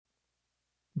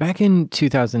Back in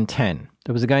 2010,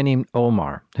 there was a guy named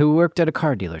Omar who worked at a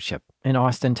car dealership in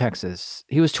Austin, Texas.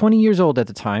 He was 20 years old at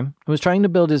the time and was trying to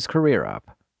build his career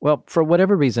up. Well, for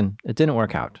whatever reason, it didn't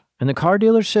work out, and the car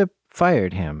dealership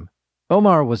fired him.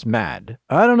 Omar was mad.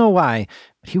 I don't know why,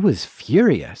 but he was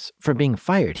furious for being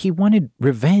fired. He wanted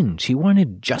revenge. He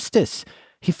wanted justice.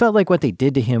 He felt like what they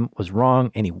did to him was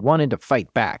wrong, and he wanted to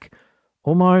fight back.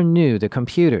 Omar knew the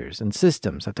computers and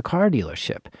systems at the car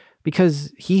dealership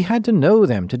because he had to know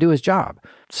them to do his job.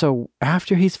 So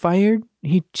after he's fired,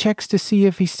 he checks to see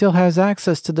if he still has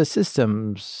access to the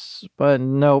systems. But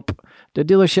nope, the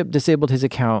dealership disabled his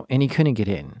account and he couldn't get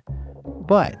in.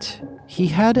 But he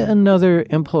had another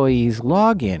employee's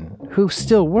login who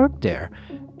still worked there,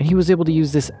 and he was able to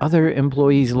use this other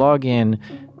employee's login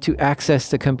to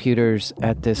access the computers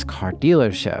at this car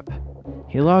dealership.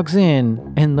 He logs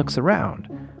in and looks around.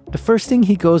 The first thing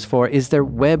he goes for is their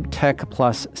WebTech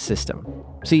Plus system.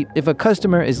 See, if a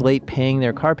customer is late paying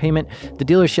their car payment, the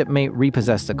dealership may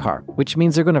repossess the car, which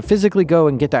means they're going to physically go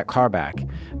and get that car back.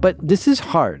 But this is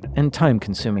hard and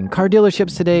time-consuming. Car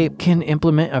dealerships today can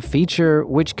implement a feature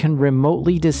which can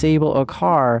remotely disable a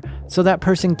car so that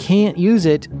person can't use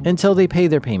it until they pay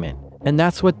their payment. And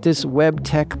that's what this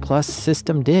WebTech Plus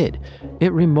system did.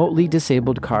 It remotely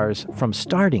disabled cars from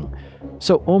starting.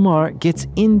 So Omar gets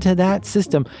into that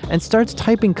system and starts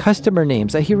typing customer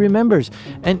names that he remembers,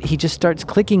 and he just starts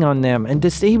clicking on them and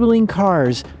disabling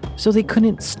cars so they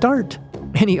couldn't start.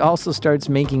 And he also starts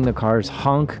making the cars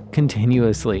honk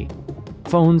continuously.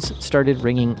 Phones started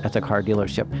ringing at the car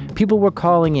dealership. People were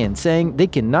calling in saying they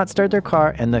cannot start their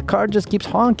car and the car just keeps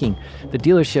honking. The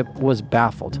dealership was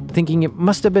baffled, thinking it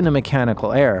must have been a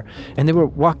mechanical error, and they were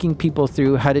walking people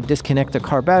through how to disconnect the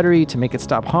car battery to make it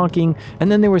stop honking, and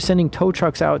then they were sending tow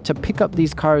trucks out to pick up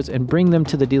these cars and bring them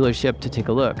to the dealership to take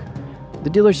a look. The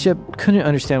dealership couldn't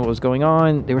understand what was going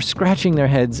on. They were scratching their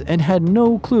heads and had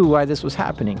no clue why this was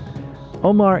happening.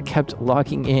 Omar kept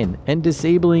logging in and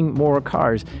disabling more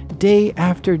cars. Day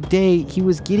after day, he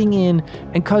was getting in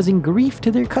and causing grief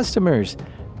to their customers.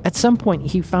 At some point,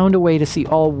 he found a way to see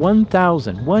all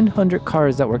 1,100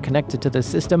 cars that were connected to the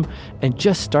system and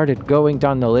just started going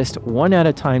down the list one at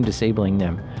a time, disabling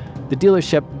them. The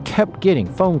dealership kept getting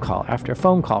phone call after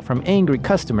phone call from angry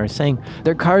customers saying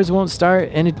their cars won't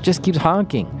start and it just keeps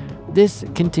honking. This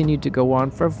continued to go on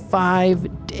for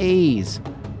 5 days.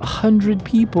 100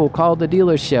 people called the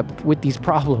dealership with these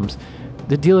problems.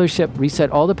 The dealership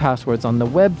reset all the passwords on the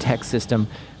WebTech system,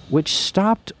 which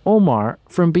stopped Omar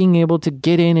from being able to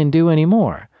get in and do any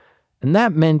more. And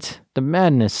that meant the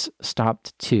madness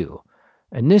stopped too.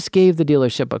 And this gave the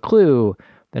dealership a clue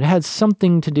that it had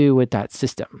something to do with that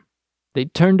system. They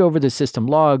turned over the system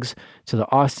logs to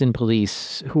the Austin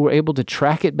police, who were able to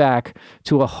track it back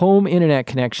to a home internet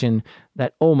connection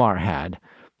that Omar had.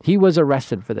 He was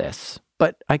arrested for this.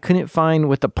 But I couldn't find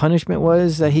what the punishment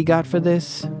was that he got for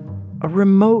this. A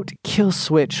remote kill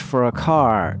switch for a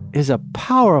car is a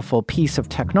powerful piece of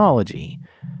technology.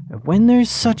 When there's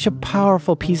such a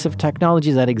powerful piece of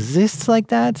technology that exists like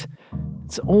that,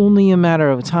 it's only a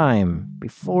matter of time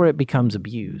before it becomes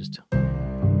abused.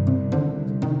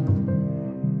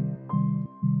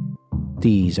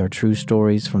 These are true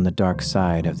stories from the dark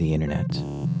side of the internet.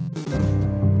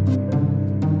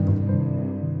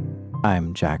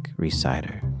 I'm Jack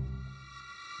Rhysider.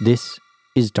 This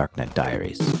is Darknet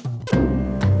Diaries.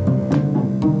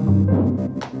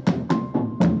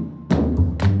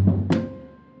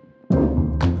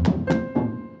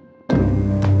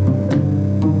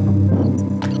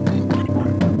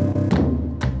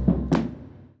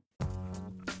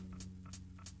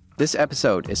 This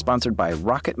episode is sponsored by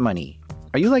Rocket Money.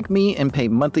 Are you like me and pay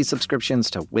monthly subscriptions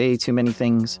to way too many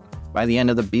things? By the end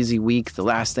of the busy week, the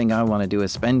last thing I want to do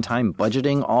is spend time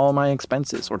budgeting all my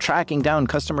expenses or tracking down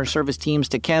customer service teams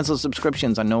to cancel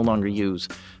subscriptions I no longer use.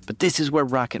 But this is where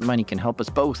Rocket Money can help us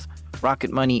both. Rocket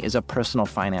Money is a personal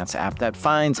finance app that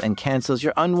finds and cancels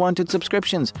your unwanted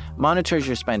subscriptions, monitors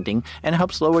your spending, and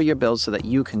helps lower your bills so that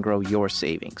you can grow your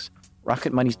savings.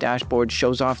 Rocket Money's dashboard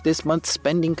shows off this month's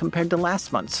spending compared to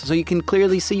last month's, so you can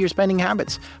clearly see your spending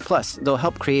habits. Plus, they'll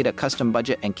help create a custom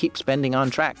budget and keep spending on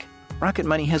track. Rocket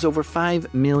Money has over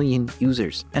 5 million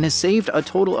users and has saved a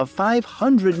total of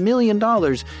 $500 million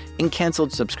in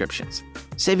canceled subscriptions,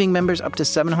 saving members up to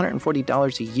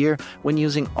 $740 a year when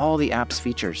using all the app's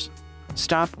features.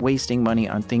 Stop wasting money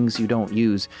on things you don't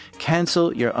use.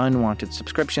 Cancel your unwanted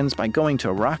subscriptions by going to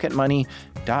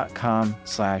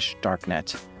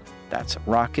rocketmoney.com/darknet. That's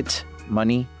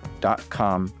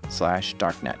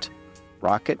rocketmoney.com/darknet.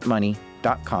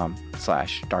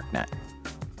 rocketmoney.com/darknet.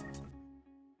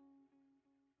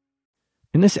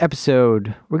 In this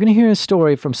episode, we're going to hear a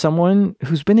story from someone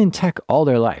who's been in tech all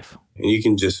their life. And you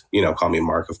can just, call me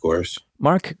Mark, of course.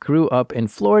 Mark grew up in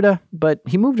Florida, but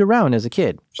he moved around as a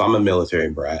kid. So I'm a military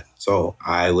brat. So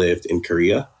I lived in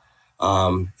Korea.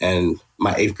 And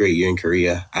my 8th grade year in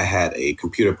Korea, I had a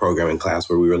computer programming class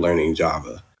where we were learning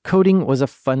Java. Coding was a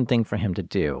fun thing for him to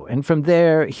do. And from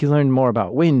there, he learned more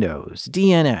about Windows,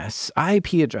 DNS,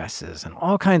 IP addresses, and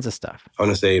all kinds of stuff. I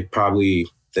want to say probably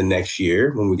the next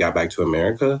year when we got back to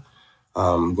America,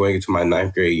 going into my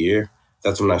 9th grade year,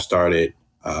 that's when I started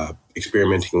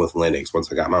experimenting with Linux once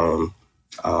I got my own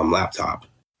laptop.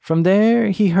 From there,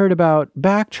 he heard about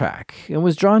Backtrack and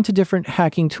was drawn to different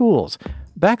hacking tools.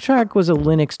 Backtrack was a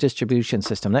Linux distribution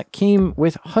system that came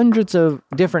with hundreds of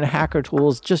different hacker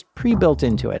tools just pre-built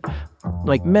into it,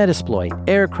 like Metasploit,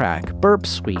 Aircrack, Burp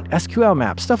Suite, SQL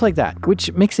Map, stuff like that,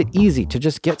 which makes it easy to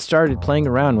just get started playing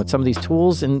around with some of these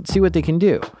tools and see what they can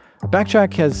do.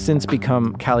 Backtrack has since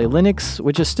become Kali Linux,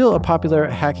 which is still a popular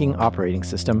hacking operating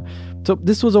system. So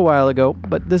this was a while ago,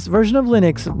 but this version of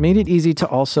Linux made it easy to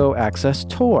also access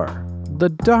Tor, the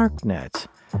darknet.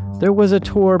 There was a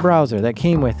Tor browser that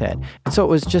came with it, and so it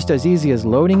was just as easy as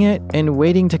loading it and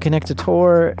waiting to connect to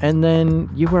Tor, and then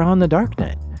you were on the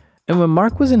darknet. And when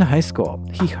Mark was in high school,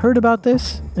 he heard about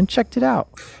this and checked it out.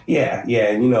 Yeah.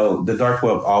 The dark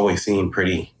web always seemed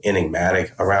pretty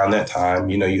enigmatic around that time.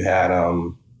 You had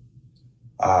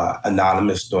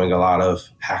Anonymous doing a lot of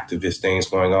hacktivist things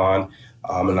going on.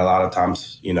 And a lot of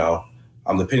times,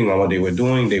 depending on what they were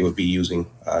doing, they would be using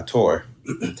Tor.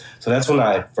 So that's when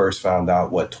I first found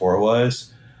out what Tor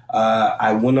was.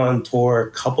 I went on Tor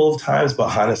a couple of times,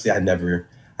 but honestly, I never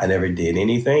did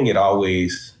anything. It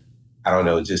always, I don't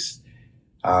know, just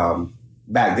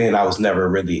back then I never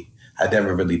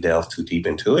really delved too deep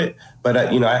into it. But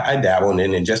I dabbled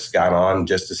in it and just got on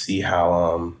just to see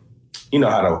how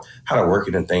how to work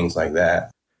it and things like that.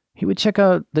 He would check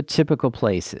out the typical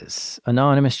places,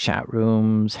 anonymous chat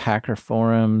rooms, hacker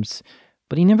forums,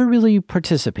 but he never really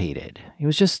participated. He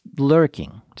was just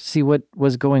lurking to see what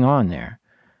was going on there.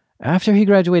 After he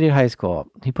graduated high school,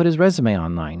 he put his resume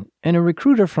online, and a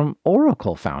recruiter from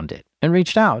Oracle found it and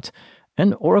reached out,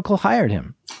 and Oracle hired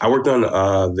him. I worked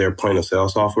on their point of sale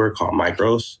software called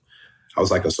Micros. I was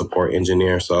like a support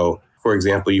engineer. So, for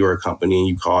example, you were a company and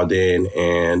you called in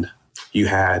and you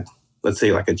had, let's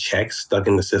say, like a check stuck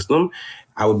in the system.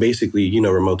 I would basically,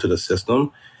 remote to the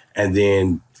system and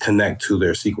then connect to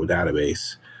their SQL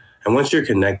database. And once you're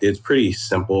connected, it's pretty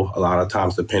simple. A lot of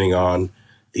times, depending on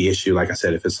the issue, like I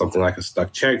said, if it's something like a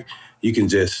stuck check, you can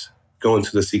just go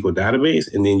into the SQL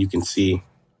database and then you can see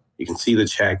the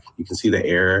check, you can see the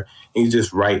error, and you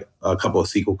just write a couple of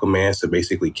SQL commands to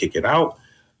basically kick it out,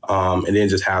 and then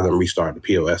just have them restart the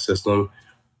POS system,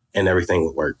 and everything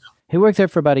would work. He worked there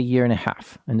for about a year and a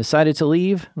half and decided to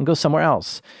leave and go somewhere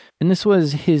else. And this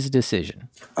was his decision.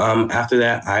 After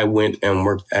that, I went and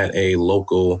worked at a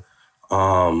local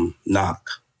NOC,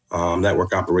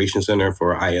 Network Operations Center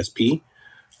for ISP.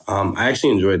 I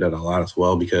actually enjoyed that a lot as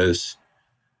well because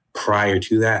prior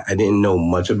to that, I didn't know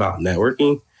much about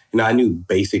networking. I knew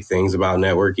basic things about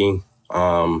networking,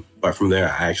 but from there,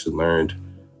 I actually learned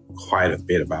quite a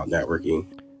bit about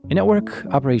networking. A Network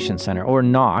Operations Center, or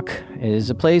NOC,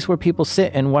 is a place where people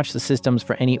sit and watch the systems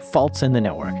for any faults in the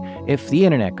network. If the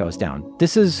internet goes down,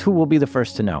 this is who will be the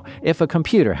first to know. If a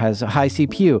computer has a high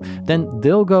CPU, then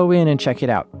they'll go in and check it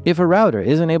out. If a router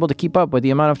isn't able to keep up with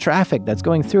the amount of traffic that's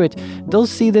going through it, they'll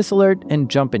see this alert and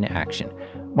jump into action.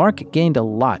 Mark gained a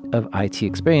lot of IT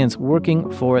experience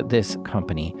working for this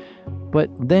company, but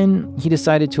then he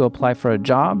decided to apply for a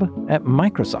job at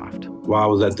Microsoft. While I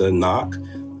was at the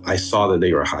NOC, I saw that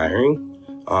they were hiring,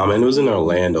 and it was in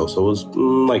Orlando, so it was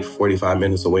like 45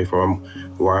 minutes away from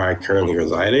where I currently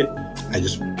resided. I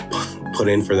just put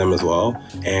in for them as well,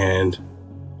 and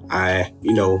I,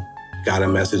 got a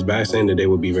message back saying that they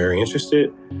would be very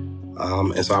interested,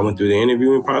 and so I went through the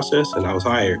interviewing process, and I was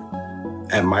hired.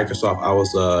 At Microsoft, I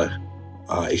was a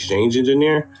exchange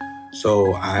engineer,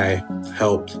 so I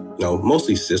helped,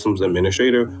 mostly systems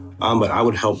administrator, but I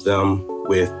would help them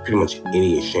with pretty much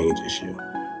any exchange issue.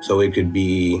 So it could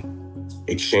be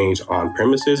Exchange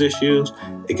on-premises issues,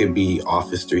 it could be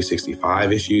Office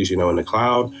 365 issues, in the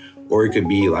cloud, or it could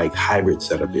be like hybrid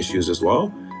setup issues as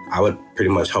well. I would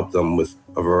pretty much help them with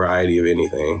a variety of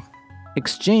anything.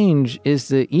 Exchange is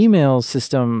the email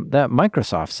system that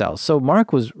Microsoft sells. So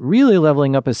Mark was really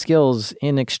leveling up his skills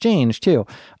in Exchange too,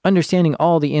 understanding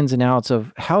all the ins and outs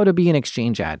of how to be an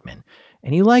Exchange admin.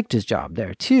 And he liked his job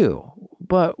there too,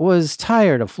 but was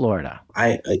tired of Florida.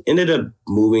 I ended up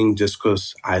moving just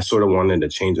because I sort of wanted a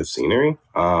change of scenery.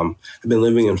 I've been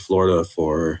living in Florida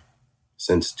for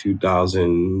since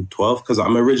 2012 because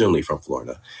I'm originally from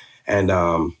Florida. And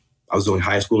I was doing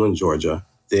high school in Georgia,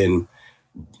 then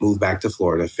moved back to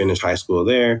Florida, finished high school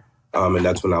there. And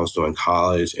that's when I was doing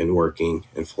college and working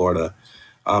in Florida.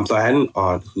 So I had an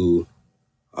aunt who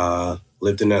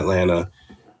lived in Atlanta,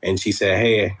 and she said,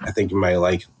 hey, I think you might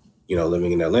like,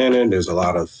 living in Atlanta. There's a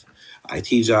lot of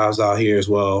IT jobs out here as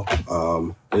well.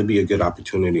 It'd be a good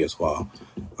opportunity as well.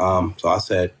 So I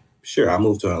said, sure, I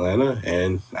moved to Atlanta,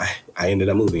 and I ended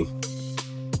up moving.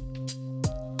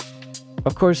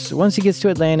 Of course, once he gets to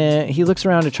Atlanta, he looks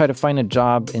around to try to find a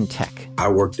job in tech. I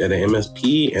worked at an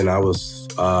MSP, and I was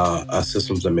a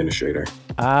systems administrator.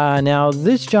 Now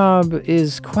this job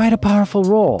is quite a powerful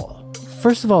role.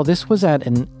 First of all, this was at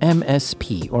an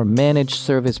MSP, or managed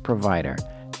service provider.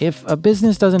 If a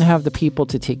business doesn't have the people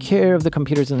to take care of the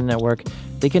computers in the network,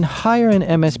 they can hire an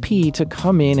MSP to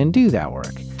come in and do that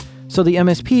work. So the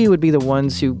MSP would be the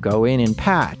ones who go in and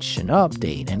patch and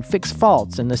update and fix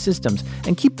faults in the systems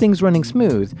and keep things running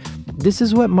smooth. This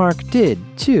is what Mark did,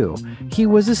 too. He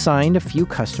was assigned a few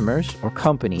customers or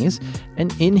companies,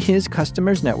 and in his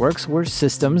customers' networks were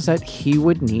systems that he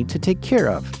would need to take care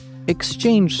of.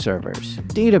 Exchange servers,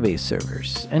 database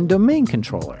servers, and domain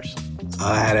controllers.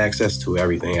 I had access to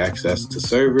everything, access to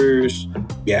servers,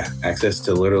 access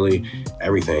to literally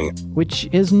everything. Which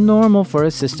is normal for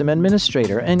a system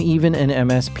administrator and even an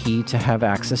MSP to have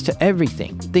access to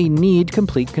everything. They need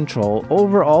complete control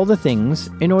over all the things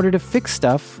in order to fix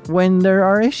stuff when there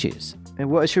are issues.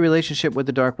 And what is your relationship with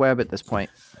the dark web at this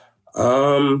point?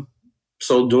 So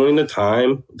during the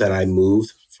time that I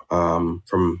moved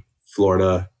from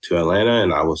Florida to Atlanta,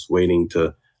 and I was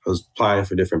applying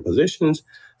for different positions,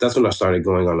 that's when I started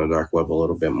going on the dark web a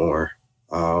little bit more.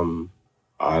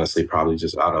 Honestly, probably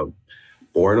just out of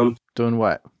boredom. Doing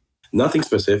what? Nothing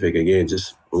specific. Again,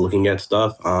 just looking at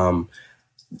stuff.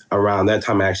 Around that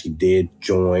time, I actually did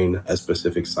join a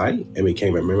specific site and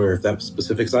became a member of that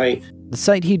specific site. The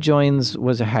site he joins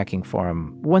was a hacking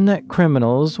forum, one that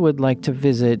criminals would like to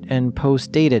visit and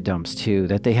post data dumps to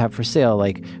that they have for sale,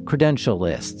 like credential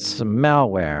lists,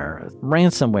 malware,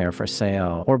 ransomware for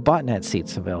sale, or botnet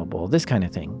seats available, this kind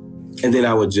of thing. And then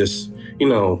I would just,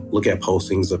 look at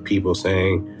postings of people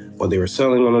saying what they were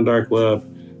selling on the dark web.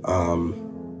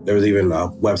 There was even a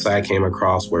website I came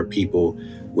across where people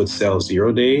would sell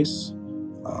 0 days.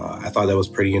 I thought that was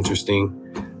pretty interesting.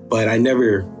 But I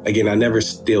never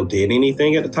still did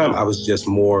anything at the time. I was just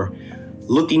more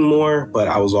looking more, but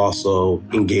I was also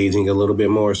engaging a little bit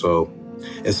more. So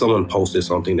if someone posted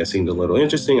something that seemed a little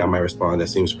interesting, I might respond, that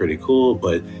seems pretty cool,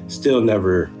 but still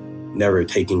never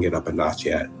taking it up a notch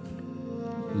yet.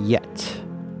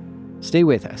 Stay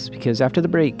with us, because after the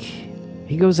break,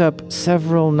 he goes up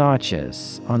several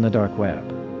notches on the dark web.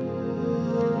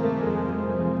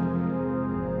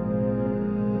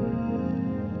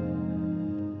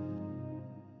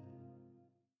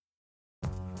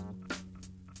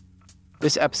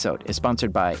 This episode is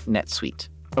sponsored by NetSuite.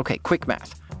 Okay, quick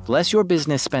math. The less your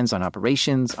business spends on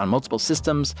operations, on multiple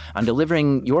systems, on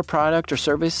delivering your product or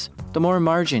service, the more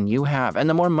margin you have and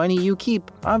the more money you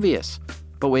keep. Obvious.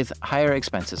 But with higher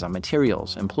expenses on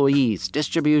materials, employees,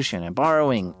 distribution, and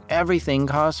borrowing, everything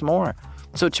costs more.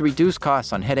 So to reduce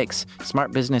costs on headaches,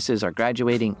 smart businesses are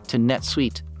graduating to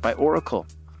NetSuite by Oracle.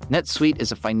 NetSuite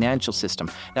is a financial system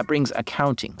that brings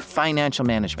accounting, financial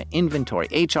management, inventory,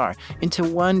 HR into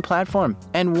one platform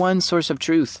and one source of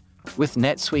truth. With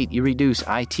NetSuite, you reduce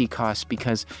IT costs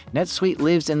because NetSuite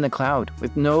lives in the cloud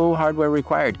with no hardware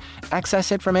required.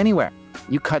 Access it from anywhere.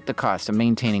 You cut the cost of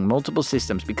maintaining multiple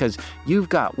systems because you've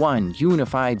got one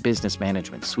unified business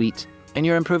management suite. And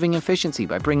you're improving efficiency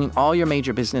by bringing all your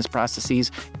major business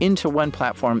processes into one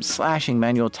platform, slashing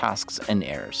manual tasks and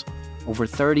errors. Over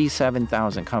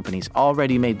 37,000 companies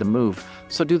already made the move,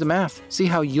 so do the math. See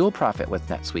how you'll profit with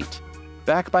NetSuite.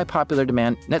 Backed by popular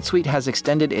demand, NetSuite has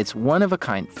extended its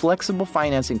one-of-a-kind flexible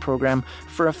financing program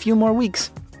for a few more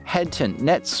weeks. Head to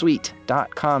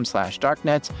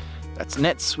netsuite.com/darknet. That's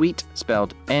NetSuite,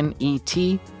 spelled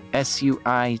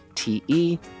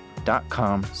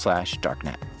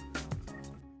NETSUITE.com/darknet.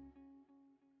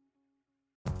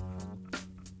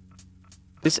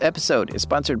 This episode is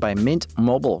sponsored by Mint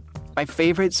Mobile. My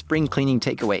favorite spring cleaning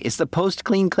takeaway is the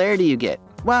post-clean clarity you get.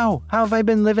 Wow, how have I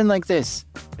been living like this?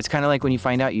 It's kind of like when you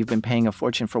find out you've been paying a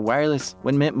fortune for wireless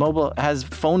when Mint Mobile has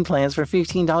phone plans for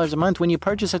 $15 a month when you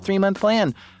purchase a 3-month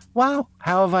plan. Wow,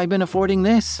 how have I been affording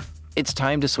this? It's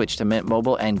time to switch to Mint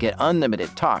Mobile and get unlimited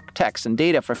talk, text, and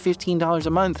data for $15 a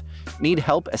month. Need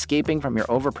help escaping from your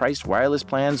overpriced wireless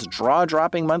plans,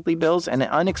 jaw-dropping monthly bills, and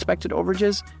unexpected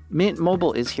overages? Mint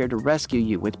Mobile is here to rescue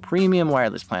you with premium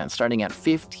wireless plans starting at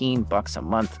 $15 a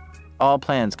month. All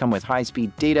plans come with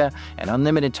high-speed data and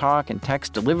unlimited talk and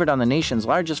text delivered on the nation's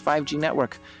largest 5G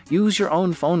network. Use your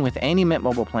own phone with any Mint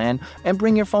Mobile plan and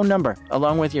bring your phone number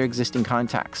along with your existing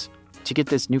contacts. To get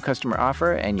this new customer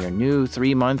offer and your new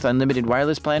 3-month unlimited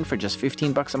wireless plan for just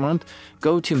 $15 a month,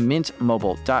 go to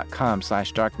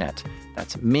mintmobile.com/darknet.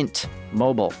 That's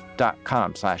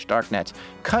mintmobile.com/darknet.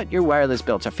 Cut your wireless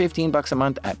bill to $15 a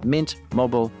month at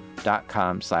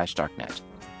mintmobile.com/darknet.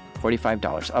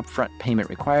 $45 upfront payment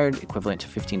required, equivalent to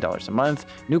 $15 a month.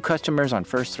 New customers on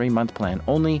first 3-month plan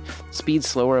only. Speed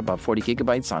slower above 40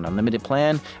 gigabytes on unlimited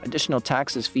plan. Additional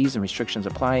taxes, fees, and restrictions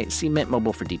apply. See Mint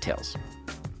Mobile for details.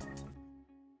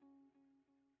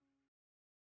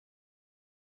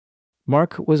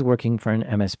 Mark was working for an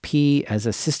MSP as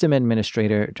a system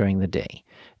administrator during the day.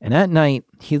 And at night,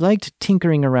 he liked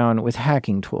tinkering around with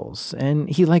hacking tools, and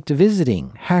he liked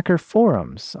visiting hacker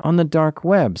forums on the dark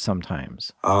web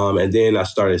sometimes. And then I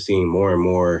started seeing more and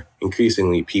more,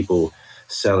 increasingly, people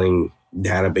selling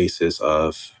databases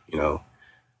of,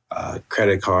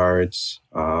 credit cards,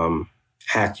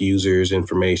 hacked users'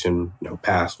 information,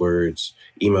 passwords,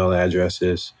 email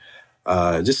addresses,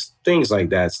 just things like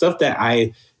that. Stuff that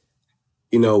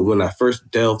when I first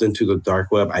delved into the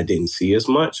dark web, I didn't see as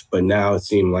much, but now it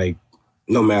seemed like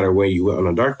no matter where you went on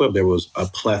the dark web, there was a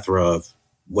plethora of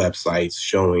websites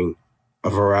showing a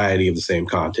variety of the same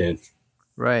content.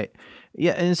 Right.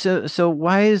 Yeah. And so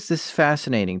why is this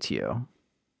fascinating to you?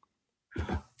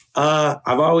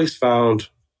 I've always found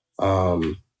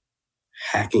hacking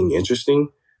interesting.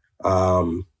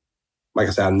 Like I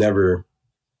said, I've never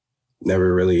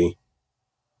really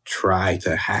try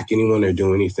to hack anyone or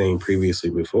do anything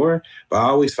previously before, but I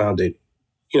always found it,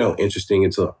 interesting.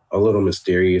 It's a little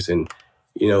mysterious, and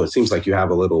it seems like you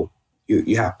have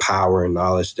you have power and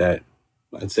knowledge that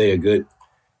I'd say a good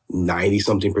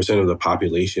 90-something% of the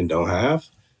population don't have.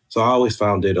 So I always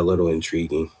found it a little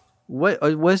intriguing. What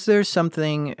was there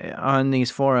something on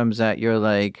these forums that you're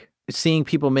like seeing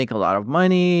people make a lot of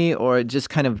money, or it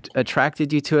just kind of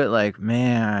attracted you to it? Like,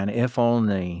 man, if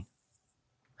only.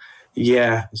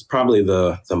 Yeah, it's probably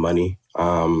the money.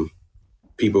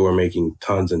 People were making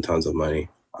tons and tons of money.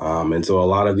 And so a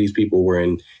lot of these people were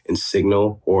in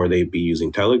Signal, or they'd be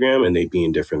using Telegram, and they'd be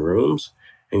in different rooms.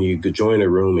 And you could join a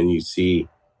room and you'd see,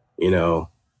 the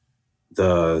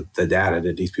data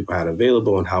that these people had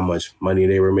available and how much money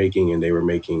they were making, and they were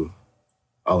making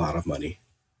a lot of money.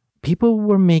 People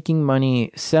were making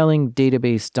money selling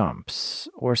database dumps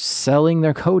or selling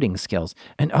their coding skills,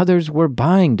 and others were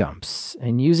buying dumps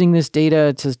and using this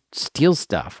data to steal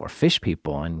stuff or phish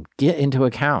people and get into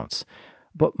accounts.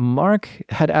 But Mark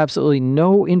had absolutely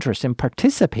no interest in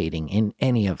participating in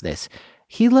any of this.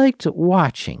 He liked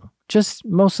watching, just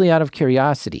mostly out of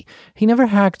curiosity. He never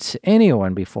hacked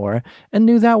anyone before and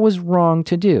knew that was wrong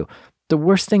to do. The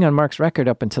worst thing on Mark's record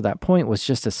up until that point was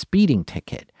just a speeding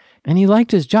ticket. And he liked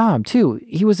his job, too.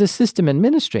 He was a system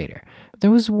administrator.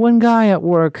 There was one guy at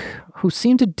work who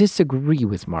seemed to disagree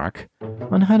with Mark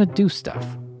on how to do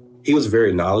stuff. He was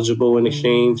very knowledgeable in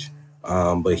Exchange,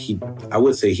 but I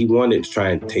would say he wanted to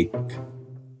try and take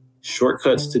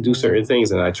shortcuts to do certain things,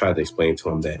 and I tried to explain to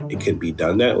him that it could be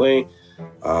done that way.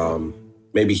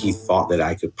 Maybe he thought that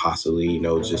I could possibly,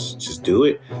 just do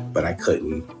it, but I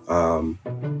couldn't. And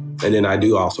then I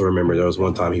do also remember there was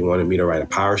one time he wanted me to write a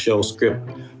PowerShell script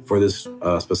for this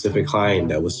specific client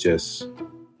that was just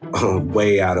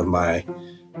way out of my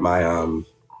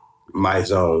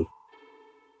zone.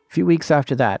 A few weeks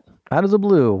after that, out of the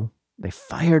blue, they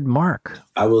fired Mark.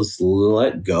 I was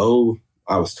let go.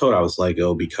 I was told I was let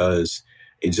go because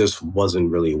it just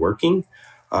wasn't really working.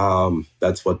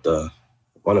 That's what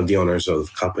one of the owners of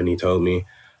the company told me.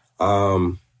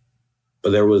 But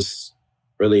there was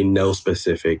really no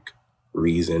specific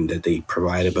reason that they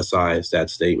provided besides that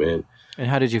statement. And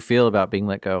how did you feel about being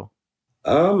let go?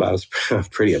 I was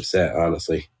pretty upset,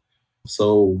 honestly.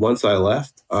 So once I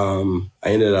left, I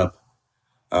ended up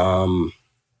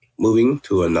moving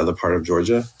to another part of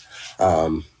Georgia,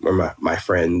 where my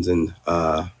friends and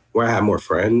where I had more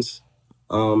friends.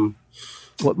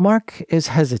 What Mark is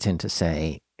hesitant to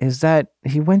say is that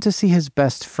he went to see his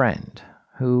best friend,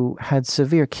 who had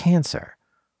severe cancer.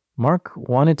 Mark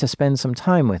wanted to spend some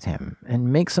time with him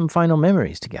and make some final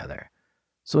memories together.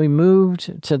 So he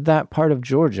moved to that part of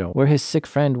Georgia where his sick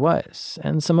friend was,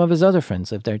 and some of his other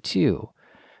friends lived there too.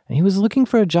 And he was looking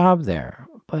for a job there,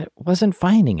 but wasn't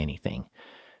finding anything.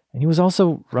 And he was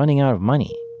also running out of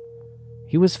money.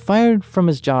 He was fired from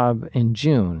his job in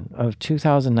June of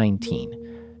 2019.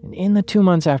 And in the 2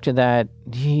 months after that,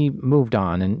 he moved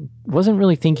on and wasn't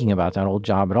really thinking about that old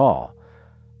job at all.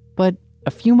 But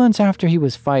a few months after he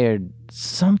was fired,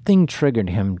 something triggered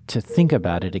him to think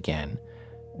about it again.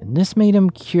 And this made him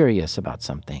curious about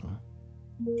something.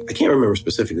 I can't remember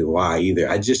specifically why either.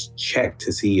 I just checked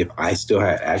to see if I still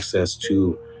had access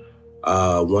to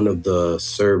one of the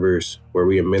servers where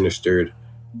we administered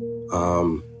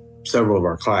several of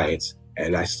our clients,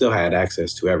 and I still had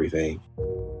access to everything.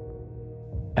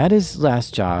 At his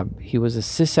last job, he was a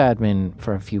sysadmin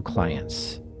for a few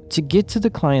clients. To get to the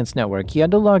client's network, he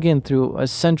had to log in through a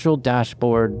central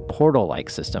dashboard portal-like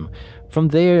system. From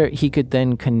there, he could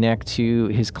then connect to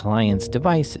his client's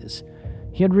devices.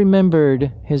 He had remembered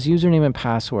his username and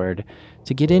password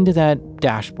to get into that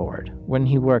dashboard when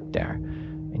he worked there,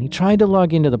 and he tried to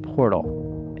log into the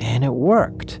portal, and it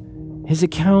worked. His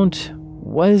account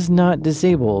was not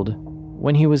disabled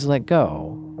when he was let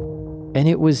go. And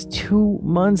it was 2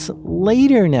 months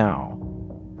later now.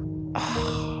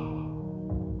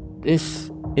 This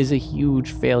is a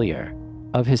huge failure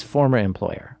of his former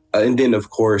employer. And then, of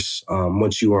course,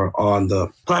 once you are on the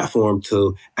platform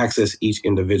to access each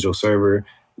individual server,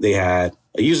 they had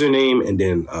a username and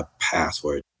then a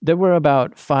password. There were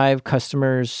about 5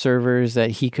 customers' servers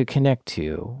that he could connect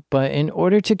to, but in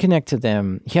order to connect to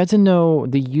them, he had to know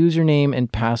the username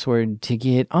and password to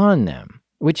get on them,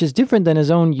 which is different than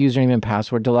his own username and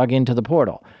password to log into the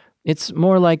portal. It's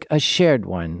more like a shared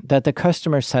one that the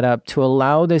customer set up to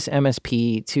allow this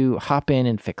MSP to hop in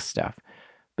and fix stuff.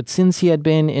 But since he had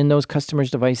been in those customers'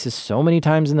 devices so many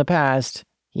times in the past,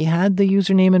 he had the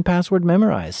username and password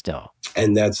memorized still.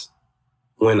 And that's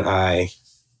when I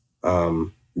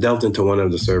delved into one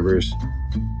of the servers.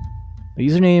 The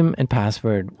username and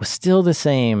password was still the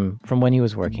same from when he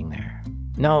was working there.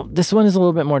 Now, this one is a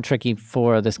little bit more tricky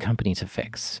for this company to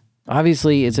fix.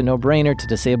 Obviously, it's a no-brainer to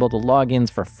disable the logins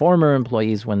for former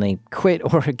employees when they quit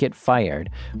or get fired,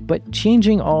 but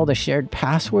changing all the shared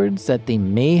passwords that they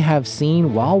may have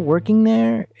seen while working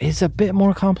there is a bit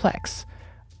more complex.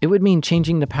 It would mean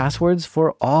changing the passwords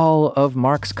for all of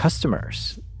Mark's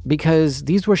customers, because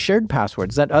these were shared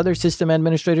passwords that other system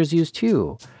administrators use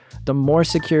too. The more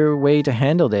secure way to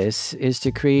handle this is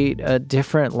to create a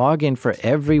different login for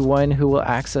everyone who will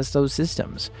access those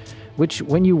systems, which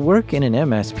when you work in an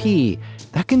MSP,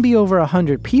 that can be over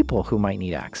 100 people who might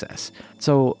need access.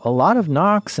 So a lot of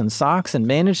NOCs and SOCs and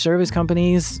managed service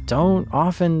companies don't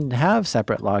often have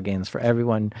separate logins for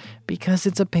everyone because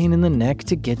it's a pain in the neck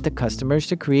to get the customers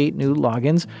to create new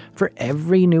logins for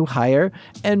every new hire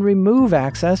and remove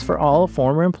access for all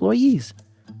former employees.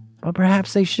 But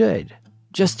perhaps they should,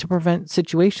 just to prevent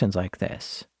situations like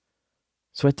this.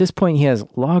 So at this point, he has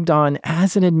logged on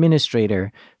as an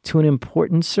administrator to an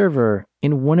important server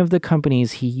in one of the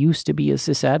companies he used to be a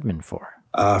sysadmin for.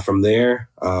 From there,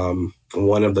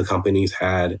 one of the companies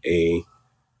had a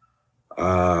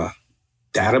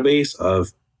database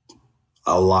of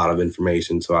a lot of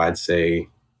information. So I'd say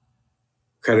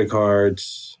credit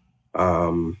cards,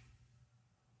 banking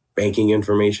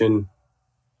information,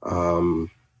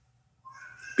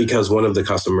 because one of the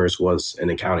customers was an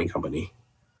accounting company.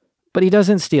 But he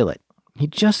doesn't steal it. He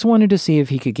just wanted to see if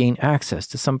he could gain access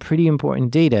to some pretty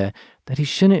important data that he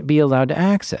shouldn't be allowed to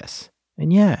access.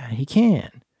 And yeah, he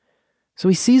can. So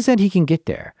he sees that he can get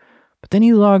there, but then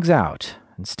he logs out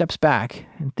and steps back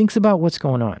and thinks about what's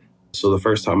going on. So the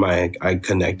first time I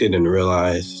connected and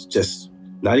realized, just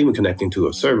not even connecting to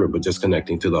a server, but just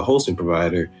connecting to the hosting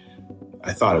provider,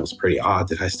 I thought it was pretty odd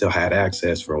that I still had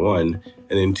access, for one.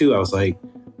 And then two, I was like,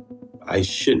 I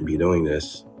shouldn't be doing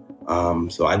this.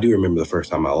 So I do remember the first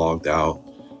time I logged out,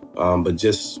 but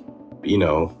just,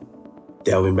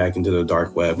 delving back into the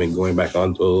dark web and going back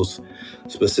on those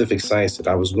specific sites that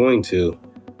I was going to,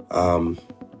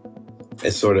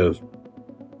 it sort of,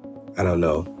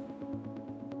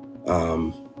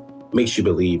 makes you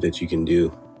believe that you can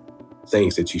do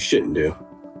things that you shouldn't do.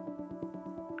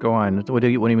 Go on. What do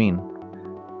you mean?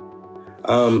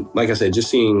 Like I said, just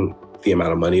seeing the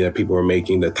amount of money that people were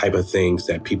making, the type of things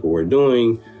that people were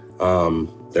doing.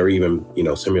 There were even,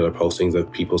 similar postings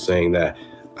of people saying that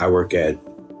I work at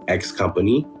X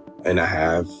company and I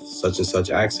have such and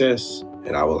such access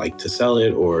and I would like to sell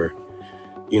it. Or,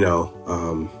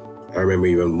 I remember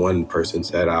even one person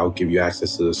said, I'll give you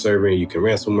access to the server and you can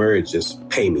ransomware it, just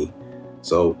pay me.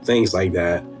 So things like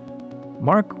that.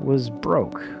 Mark was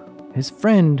broke. His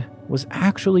friend was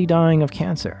actually dying of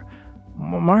cancer.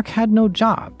 Mark had no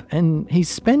job, and he's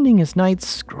spending his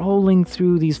nights scrolling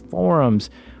through these forums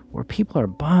where people are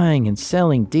buying and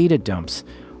selling data dumps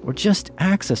or just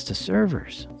access to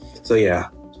servers. So yeah,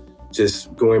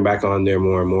 just going back on there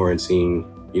more and more and seeing,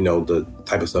 the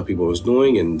type of stuff people was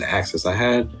doing and the access I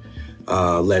had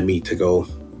led me to go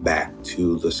back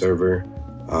to the server,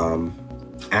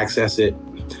 access it,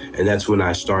 And that's when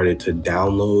I started to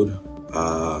download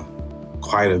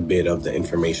quite a bit of the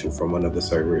information from one of the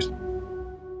servers.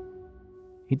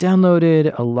 He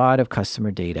downloaded a lot of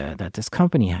customer data that this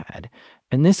company had,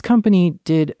 and this company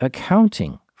did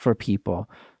accounting for people.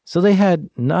 So they had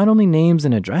not only names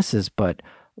and addresses, but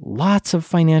lots of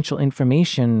financial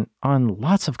information on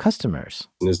lots of customers.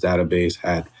 And this database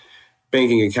had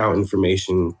banking account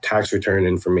information, tax return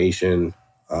information,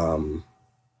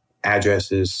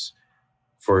 addresses.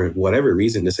 For whatever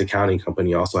reason, this accounting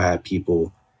company also had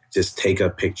people just take a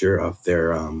picture of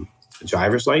their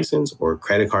driver's license or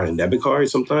credit card and debit card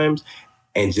sometimes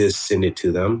and just send it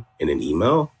to them in an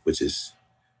email, which is,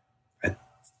 I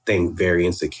think, very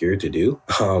insecure to do.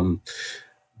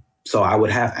 So I would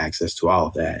have access to all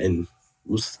of that. And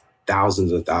it was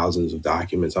thousands and thousands of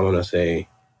documents. I want to say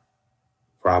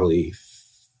probably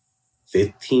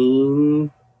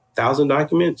 15,000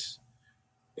 documents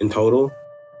in total.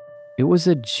 It was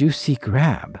a juicy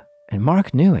grab, and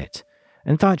Mark knew it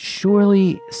and thought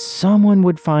surely someone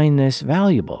would find this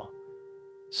valuable.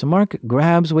 So Mark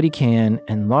grabs what he can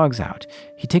and logs out.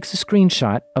 He takes a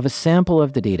screenshot of a sample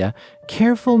of the data,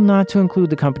 careful not to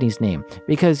include the company's name,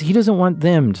 because he doesn't want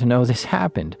them to know this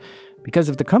happened. Because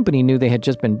if the company knew they had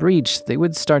just been breached, they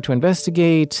would start to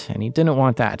investigate, and he didn't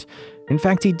want that. In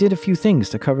fact, he did a few things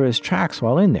to cover his tracks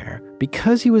while in there.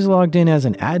 Because he was logged in as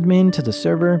an admin to the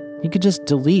server, he could just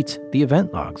delete the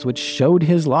event logs, which showed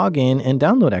his login and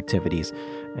download activities.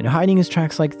 And hiding his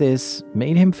tracks like this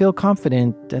made him feel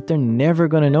confident that they're never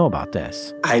going to know about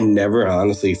this. I never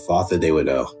honestly thought that they would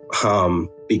know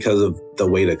because of the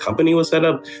way the company was set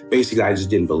up. Basically, I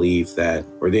just didn't believe that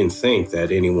or didn't think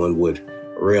that anyone would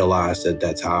realize that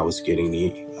that's how I was getting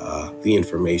the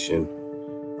information.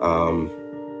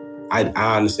 I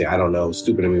honestly, I don't know,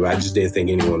 stupid of me, but I just didn't think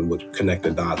anyone would connect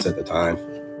the dots at the time.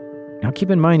 Now, keep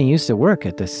in mind, he used to work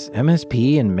at this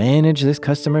MSP and manage this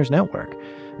customer's network.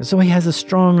 And so he has a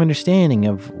strong understanding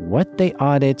of what they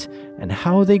audit and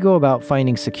how they go about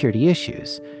finding security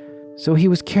issues. So he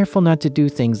was careful not to do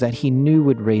things that he knew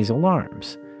would raise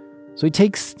alarms. So he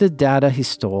takes the data he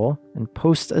stole and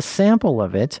posts a sample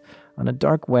of it on a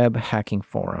dark web hacking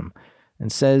forum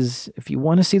and says, if you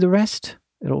want to see the rest,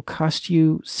 it'll cost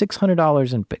you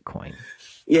 $600 in Bitcoin.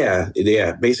 Yeah,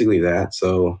 basically that.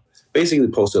 So basically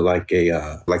posted like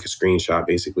a screenshot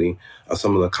basically of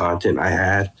some of the content I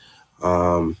had,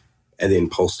 and then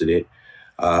posted it,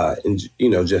 and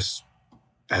just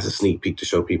as a sneak peek to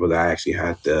show people that I actually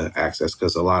had the access,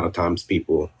 because a lot of times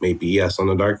people may BS on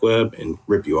the dark web and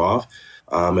rip you off.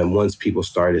 And once people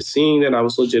started seeing that I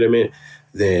was legitimate,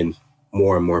 then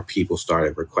more and more people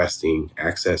started requesting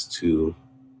access to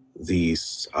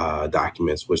these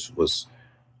documents, which was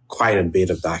quite a bit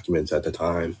of documents at the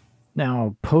time.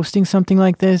 Now, posting something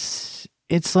like this,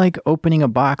 it's like opening a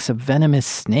box of venomous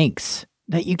snakes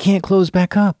that you can't close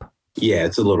back up. Yeah,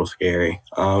 it's a little scary.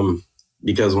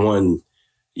 Because one,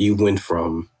 you went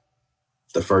from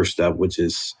the first step, which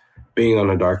is being on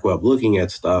the dark web, looking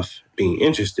at stuff, being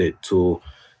interested, to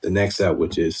the next step,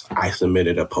 which is I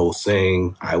submitted a post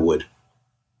saying I would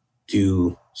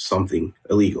do something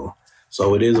illegal.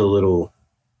 So it is a little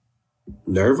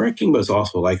nerve-wracking, but it's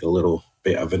also like a little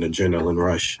bit of an adrenaline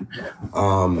rush.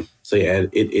 So yeah,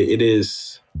 it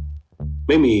is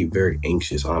made me very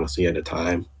anxious, honestly, at the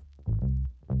time.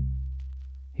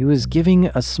 He was giving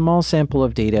a small sample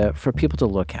of data for people to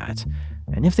look at,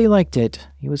 and if they liked it,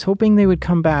 he was hoping they would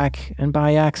come back and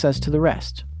buy access to the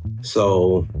rest.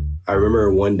 So I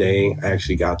remember one day I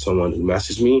actually got someone who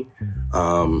messaged me,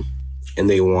 and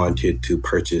they wanted to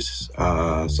purchase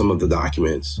some of the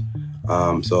documents.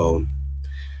 So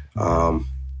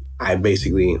I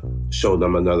basically showed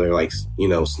them another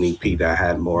sneak peek that I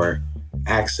had more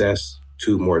access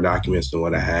to more documents than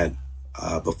what I had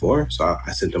before. So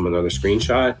I sent them another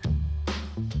screenshot.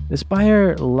 This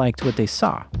buyer liked what they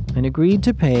saw and agreed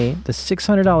to pay the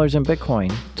 $600 in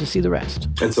Bitcoin to see the rest.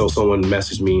 And so someone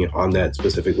messaged me on that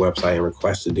specific website and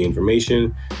requested the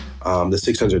information. The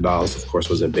 $600, of course,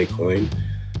 was in Bitcoin.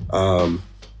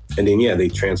 And then, they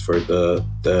transferred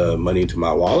the money to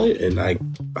my wallet, and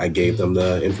I gave them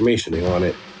the information they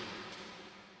wanted.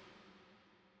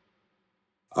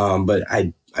 But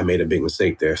I made a big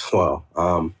mistake there as well.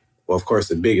 Well, of course,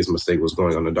 the biggest mistake was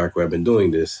going on the dark web and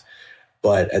doing this.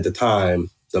 But at the time,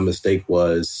 the mistake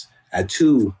was I had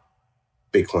two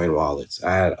Bitcoin wallets.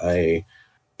 I had a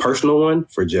personal one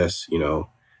for just,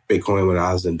 Bitcoin when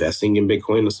I was investing in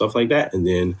Bitcoin and stuff like that. And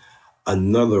then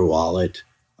another wallet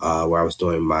where I was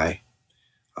doing my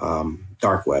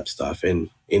dark web stuff, and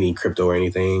any crypto or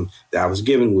anything that I was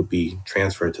given would be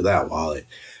transferred to that wallet.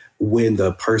 When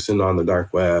the person on the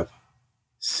dark web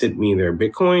sent me their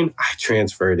Bitcoin, I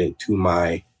transferred it to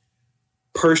my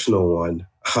personal one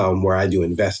where I do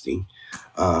investing.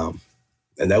 And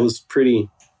that was pretty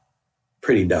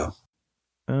dumb.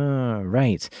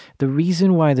 Right. The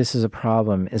reason why this is a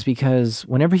problem is because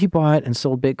whenever he bought and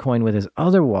sold Bitcoin with his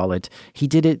other wallet, he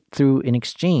did it through an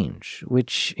exchange,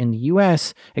 which in the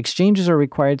US, exchanges are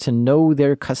required to know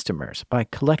their customers by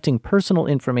collecting personal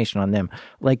information on them,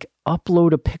 like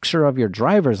upload a picture of your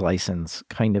driver's license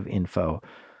kind of info.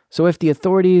 So if the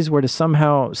authorities were to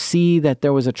somehow see that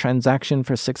there was a transaction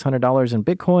for $600 in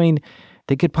Bitcoin,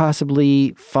 they could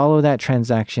possibly follow that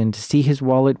transaction to see his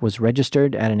wallet was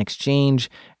registered at an exchange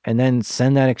and then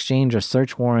send that exchange a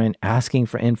search warrant asking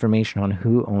for information on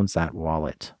who owns that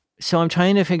wallet. So I'm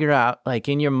trying to figure out, like,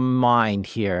 in your mind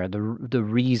here, the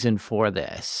reason for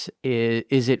this.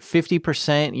 Is it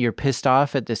 50% you're pissed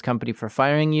off at this company for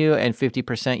firing you and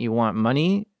 50% you want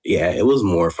money? Yeah, it was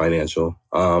more financial.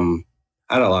 I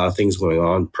had a lot of things going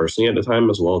on personally at the time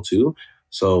as well, too.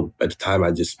 So at the time,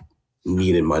 I just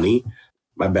needed money.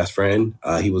 My best friend,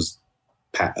 he was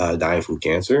dying from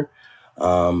cancer.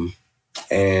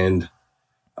 And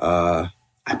I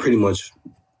pretty much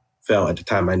felt at the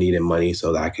time I needed money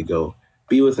so that I could go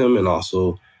be with him and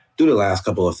also do the last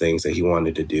couple of things that he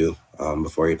wanted to do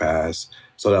before he passed.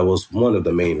 So that was one of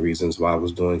the main reasons why I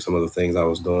was doing some of the things I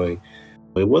was doing.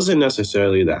 It wasn't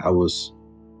necessarily that I was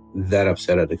that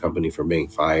upset at the company for being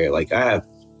fired. Like, I have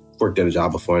worked at a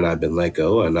job before and I've been let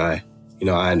go, and I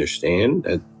understand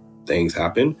that things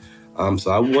happen.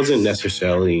 So I wasn't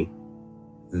necessarily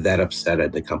that upset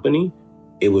at the company.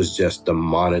 It was just the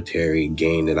monetary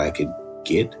gain that I could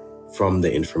get from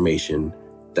the information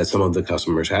that some of the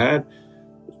customers had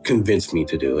convinced me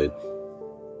to do it.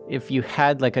 If you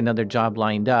had like another job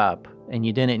lined up and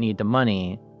you didn't need the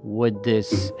money, would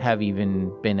this have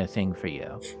even been a thing for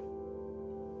you?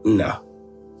 No.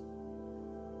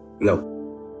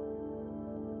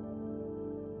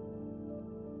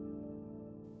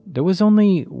 There was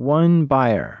only one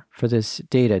buyer for this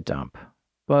data dump.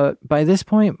 But by this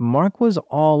point, Mark was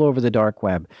all over the dark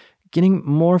web, getting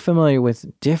more familiar with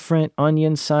different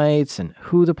Onion sites and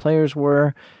who the players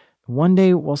were. One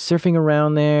day, while surfing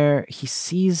around there, he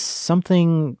sees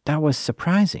something that was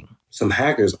surprising. Some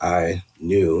hackers I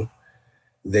knew,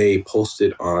 they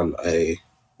posted on a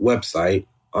website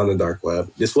on the dark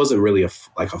web. This wasn't really a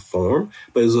forum,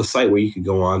 but it was a site where you could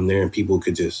go on there and people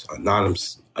could just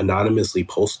anonymously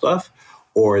post stuff,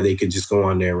 or they could just go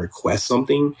on there and request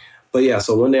something. But yeah,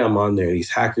 so one day I'm on there, these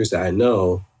hackers that I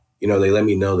know, they let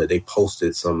me know that they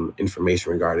posted some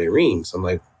information regarding rings. I'm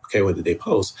like, okay, what did they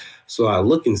post? So I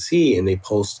look and see, and they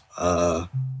post a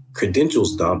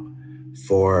credentials dump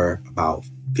for about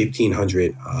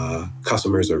 1,500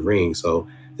 customers of Ring. So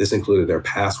this included their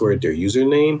password, their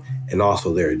username, and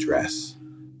also their address.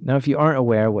 Now, if you aren't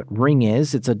aware what Ring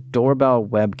is, it's a doorbell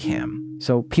webcam.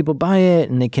 So people buy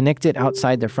it and they connect it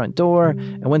outside their front door.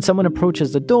 And when someone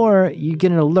approaches the door, you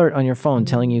get an alert on your phone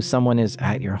telling you someone is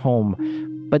at your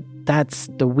home. But that's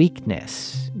the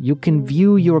weakness. You can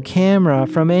view your camera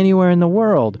from anywhere in the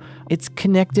world. It's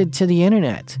connected to the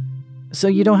internet. So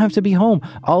you don't have to be home.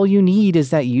 All you need is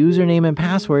that username and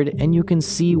password, and you can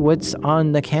see what's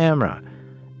on the camera.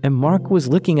 And Mark was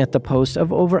looking at the post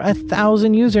of over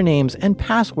 1,000 usernames and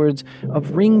passwords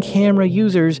of Ring camera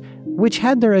users, which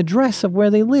had their address of where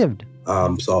they lived.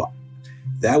 So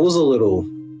that was a little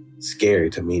scary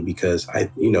to me because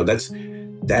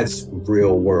that's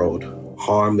real world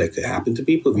harm that could happen to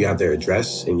people if you have their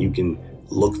address and you can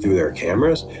look through their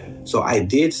cameras. So I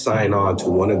did sign on to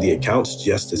one of the accounts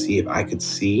just to see if I could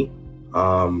see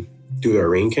through their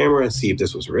Ring camera and see if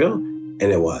this was real, and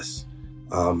it was.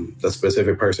 The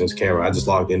specific person's camera, I just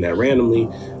logged in there randomly,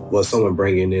 was someone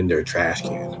bringing in their trash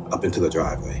can up into the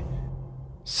driveway.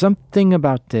 Something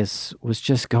about this was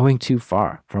just going too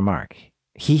far for Mark.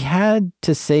 He had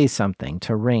to say something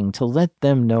to Ring to let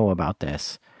them know about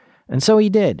this. And so he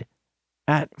did.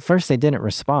 At first, they didn't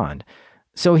respond.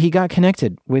 So he got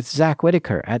connected with Zach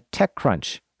Whitaker at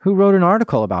TechCrunch, who wrote an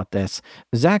article about this.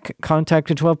 Zach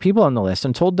contacted 12 people on the list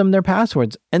and told them their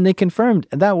passwords, and they confirmed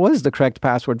that was the correct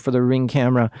password for the Ring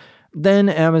camera. Then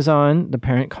Amazon, the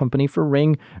parent company for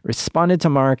Ring, responded to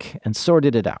Mark and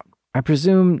sorted it out. I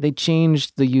presume they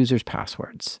changed the users'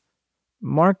 passwords.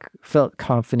 Mark felt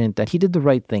confident that he did the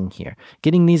right thing here,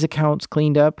 getting these accounts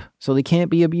cleaned up so they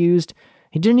can't be abused.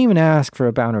 He didn't even ask for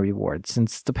a bounty reward,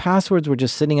 since the passwords were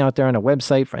just sitting out there on a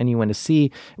website for anyone to see.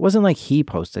 It wasn't like he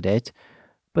posted it.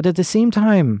 But at the same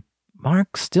time,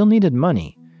 Mark still needed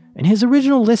money, and his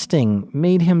original listing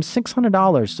made him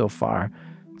 $600 so far.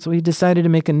 So he decided to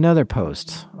make another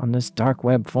post on this dark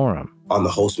web forum. On the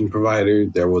hosting provider,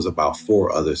 there was about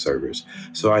 4 other servers.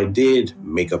 So I did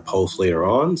make a post later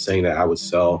on saying that I would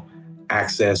sell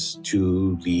access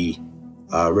to the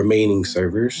remaining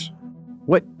servers.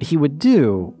 What he would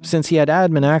do, since he had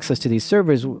admin access to these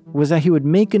servers, was that he would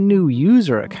make a new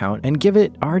user account and give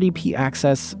it RDP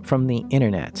access from the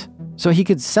internet. So he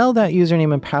could sell that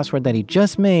username and password that he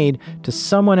just made to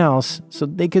someone else so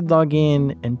they could log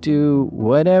in and do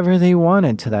whatever they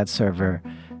wanted to that server.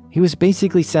 He was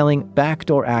basically selling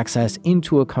backdoor access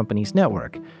into a company's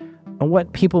network. And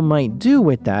what people might do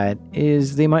with that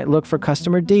is they might look for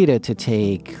customer data to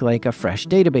take, like a fresh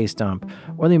database dump,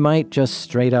 or they might just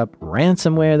straight up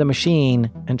ransomware the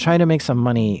machine and try to make some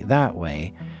money that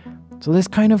way. So this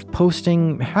kind of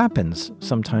posting happens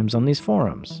sometimes on these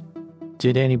forums.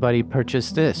 Did anybody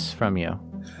purchase this from you?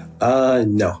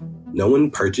 No. No one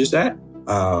purchased that.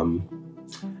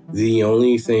 The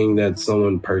only thing that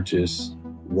someone purchased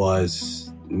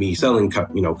was me selling,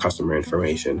 customer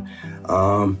information.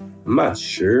 I'm not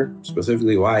sure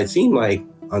specifically why. It seemed like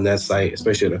on that site,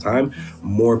 especially at the time,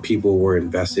 more people were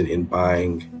invested in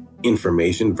buying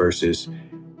information versus,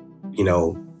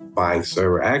 buying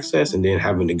server access and then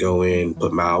having to go in,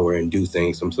 put malware and do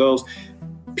things themselves.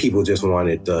 People just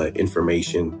wanted the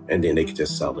information and then they could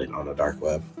just sell it on the dark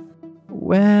web.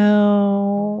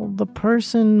 Well, the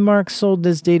person Mark sold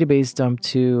this database dump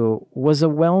to was a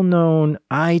well-known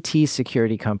IT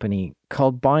security company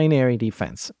called Binary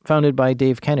Defense, founded by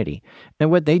Dave Kennedy. And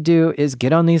what they do is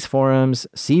get on these forums,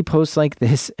 see posts like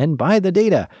this, and buy the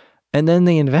data. And then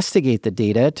they investigate the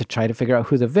data to try to figure out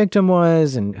who the victim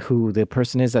was and who the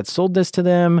person is that sold this to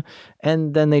them.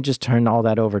 And then they just turn all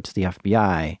that over to the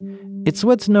FBI. It's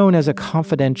what's known as a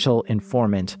confidential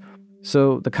informant.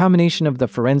 So the combination of the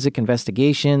forensic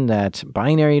investigation that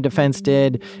Binary Defense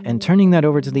did and turning that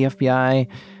over to the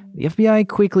FBI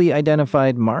quickly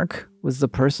identified Mark was the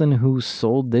person who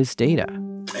sold this data.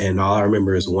 And all I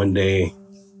remember is one day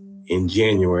in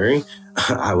January,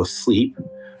 I was asleep,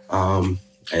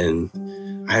 and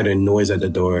I heard a noise at the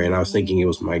door, and I was thinking it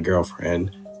was my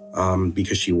girlfriend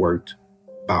because she worked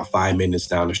about 5 minutes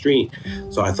down the street.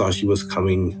 So I thought she was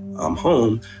coming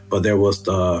home, but there was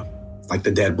the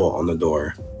deadbolt on the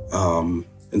door.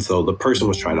 And so the person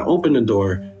was trying to open the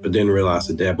door, but didn't realize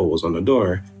the deadbolt was on the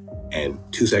door. And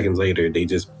 2 seconds later, they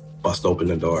just bust open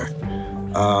the door.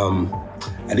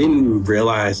 I didn't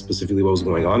realize specifically what was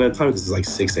going on at the time because it's like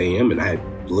 6 a.m. and I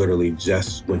had literally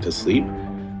just went to sleep.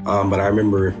 But I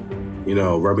remember,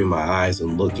 rubbing my eyes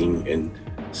and looking and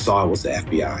saw it was the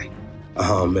FBI.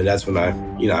 And that's when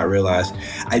I realized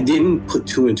I didn't put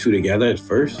 2 and 2 together at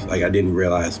first. Like I didn't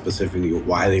realize specifically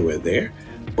why they were there.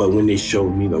 But when they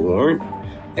showed me the warrant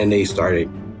and they started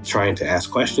trying to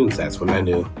ask questions, that's when I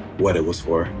knew what it was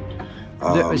for.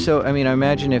 So, I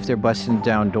imagine if they're busting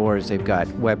down doors, they've got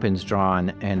weapons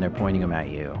drawn and they're pointing them at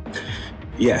you.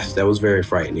 Yes, that was very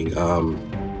frightening.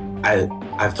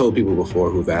 I've told people before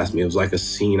who've asked me, it was like a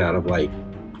scene out of like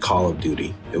Call of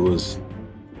Duty. It was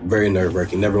very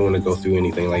nerve-wracking. Never want to go through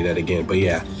anything like that again. But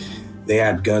yeah, they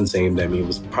had guns aimed at me. It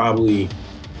was probably,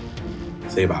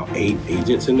 say, about 8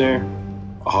 agents in there,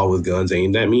 all with guns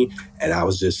aimed at me. And I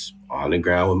was just on the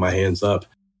ground with my hands up.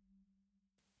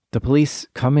 The police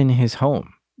come in his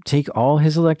home, take all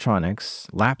his electronics,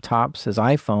 laptops, his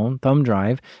iPhone, thumb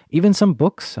drive, even some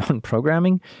books on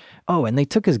programming. Oh, and they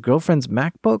took his girlfriend's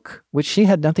MacBook, which she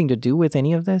had nothing to do with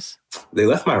any of this. They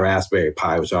left my Raspberry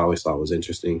Pi, which I always thought was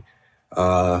interesting.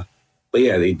 But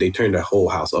yeah, they turned the whole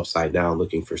house upside down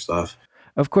looking for stuff.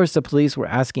 Of course, the police were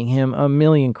asking him a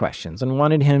million questions and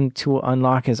wanted him to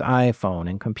unlock his iPhone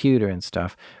and computer and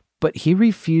stuff. But he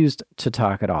refused to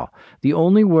talk at all. The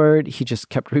only word he just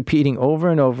kept repeating over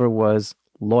and over was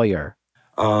lawyer.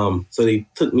 So they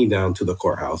took me down to the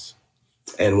courthouse.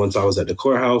 And once I was at the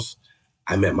courthouse,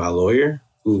 I met my lawyer,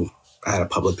 who I had a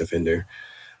public defender.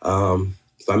 So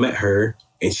I met her,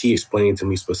 and she explained to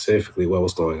me specifically what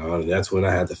was going on. And that's when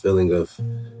I had the feeling of,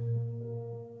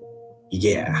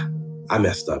 yeah, I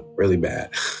messed up really bad.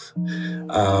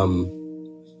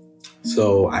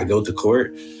 So I go to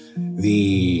court.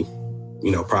 The,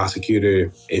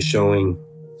 prosecutor is showing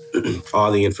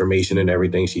all the information and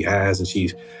everything she has, and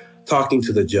she's talking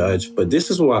to the judge. But this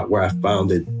is where I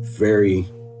found it very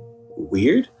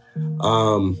weird.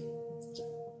 I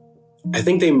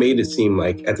think they made it seem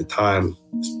like at the time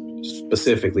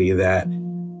specifically that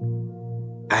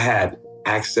I had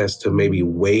access to maybe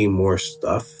way more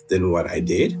stuff than what I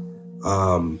did.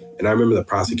 And I remember the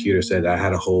prosecutor said I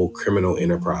had a whole criminal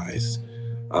enterprise.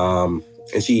 And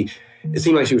it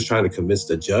seemed like she was trying to convince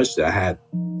the judge that I had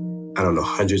I don't know,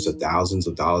 hundreds of thousands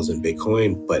of dollars in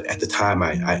Bitcoin. But at the time,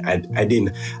 I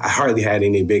hardly had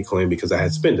any Bitcoin because I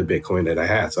had spent the Bitcoin that I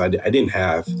had. So I didn't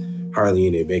have hardly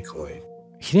any Bitcoin.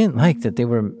 He didn't like that they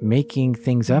were making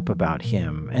things up about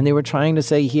him, and they were trying to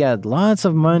say he had lots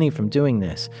of money from doing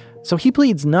this. So he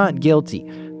pleads not guilty.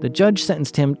 The judge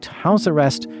sentenced him to house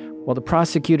arrest while the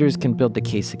prosecutors can build the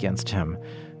case against him.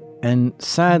 And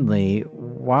sadly,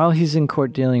 while he's in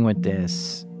court dealing with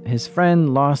this, his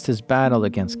friend lost his battle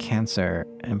against cancer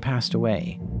and passed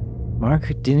away. Mark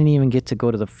didn't even get to go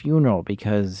to the funeral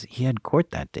because he had court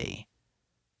that day.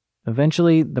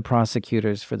 Eventually, the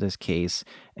prosecutors for this case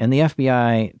and the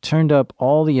FBI turned up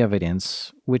all the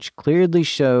evidence, which clearly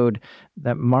showed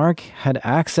that Mark had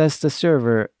accessed the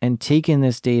server and taken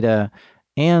this data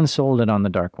and sold it on the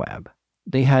dark web.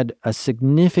 They had a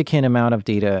significant amount of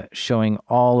data showing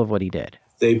all of what he did.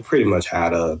 They pretty much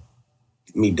had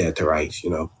me dead to rights.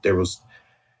 There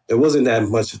wasn't that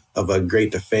much of a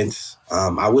great defense.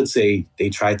 I would say they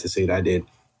tried to say that I did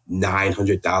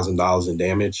 $900,000 in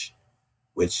damage,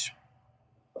 which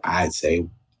I'd say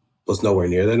was nowhere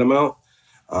near that amount.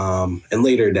 And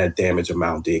later that damage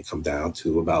amount did come down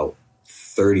to about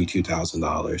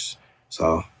 $32,000.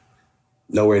 So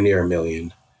nowhere near $1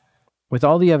 million. With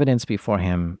all the evidence before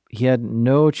him, he had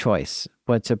no choice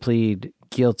but to plead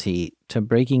guilty to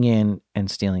breaking in and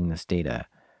stealing this data.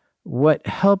 What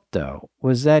helped, though,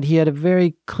 was that he had a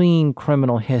very clean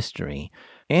criminal history,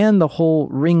 and the whole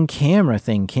Ring camera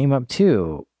thing came up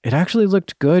too. It actually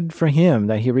looked good for him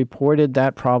that he reported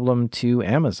that problem to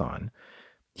Amazon.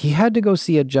 He had to go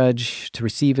see a judge to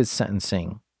receive his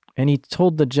sentencing, and he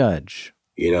told the judge,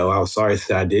 I was sorry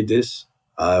that I did this.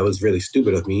 It was really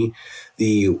stupid of me.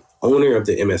 The owner of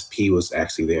the MSP was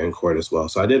actually there in court as well.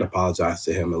 So I did apologize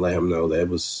to him and let him know that it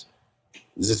was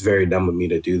just very dumb of me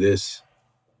to do this.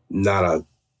 Not a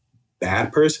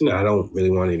bad person. I don't really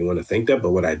want anyone to think that,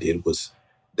 but what I did was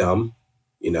dumb.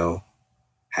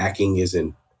 Hacking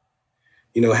isn't,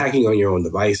 hacking on your own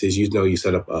devices. You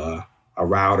set up a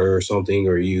router or something,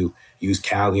 or you use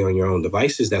Kali on your own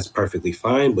devices. That's perfectly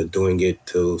fine, but doing it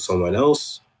to someone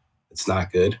else, it's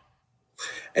not good.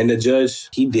 And the judge,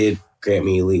 he did grant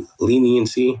me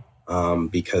leniency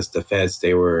because the feds,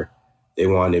 they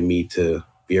wanted me to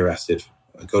be arrested,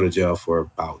 go to jail for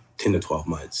about 10 to 12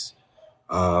 months.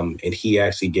 And he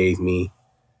actually gave me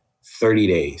 30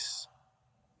 days.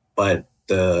 But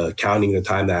counting the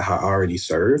time that I already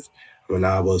served when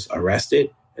I was arrested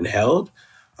and held,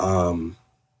 it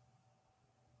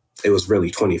was really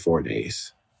 24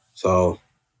 days. So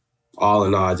all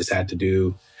in all, I just had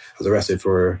to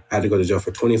I had to go to jail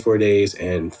for 24 days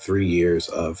and 3 years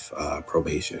of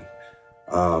probation.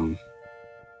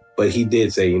 But he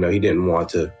did say, he didn't want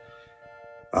to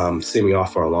send me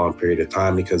off for a long period of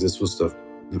time because this was the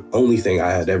only thing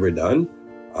I had ever done.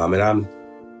 And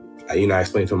I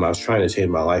explained to him I was trying to change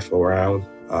my life around,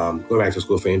 going back to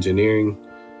school for engineering.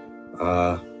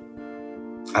 I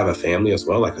have a family as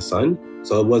well, like a son.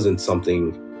 So it wasn't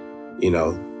something,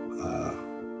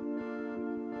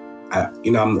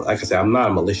 I'm not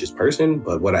a malicious person,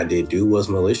 but what I did do was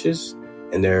malicious.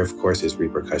 And there, of course, is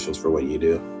repercussions for what you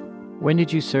do. When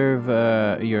did you serve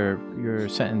your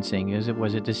sentencing?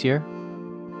 Was it this year?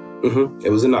 Mm-hmm. It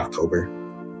was in October,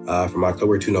 from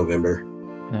October to November.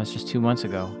 That's just 2 months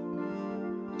ago.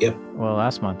 Yep. Well,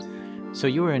 last month. So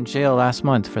you were in jail last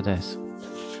month for this?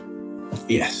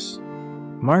 Yes.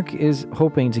 Mark is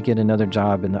hoping to get another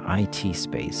job in the IT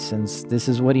space since this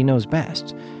is what he knows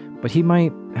best. But he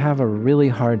might have a really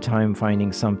hard time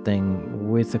finding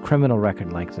something with a criminal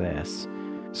record like this.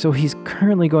 So he's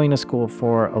currently going to school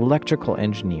for electrical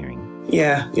engineering.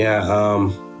 Yeah.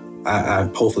 I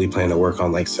hopefully plan to work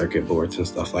on circuit boards and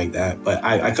stuff like that. But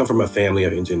I come from a family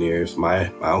of engineers.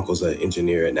 My uncle's an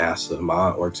engineer at NASA. My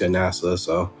aunt works at NASA.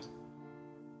 So,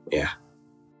 yeah.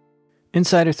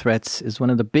 Insider threats is one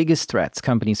of the biggest threats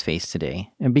companies face today.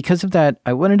 And because of that,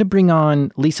 I wanted to bring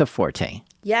on Lisa Forte.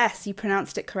 Yes, you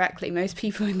pronounced it correctly. Most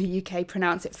people in the UK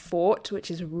pronounce it Fort,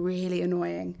 which is really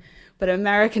annoying. But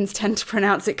Americans tend to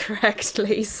pronounce it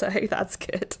correctly, so that's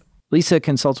good. Lisa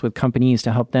consults with companies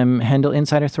to help them handle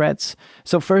insider threats.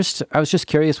 So first, I was just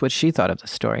curious what she thought of the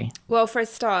story. Well, for a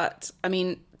start,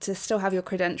 to still have your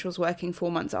credentials working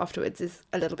 4 months afterwards is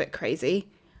a little bit crazy.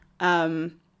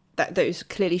 That those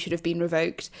clearly should have been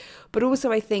revoked. But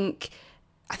also I think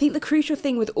the crucial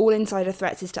thing with all insider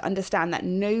threats is to understand that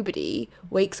nobody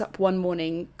wakes up one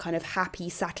morning kind of happy,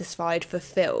 satisfied,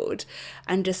 fulfilled,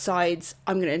 and decides,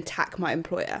 I'm going to attack my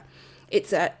employer.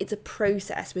 It's a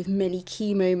process with many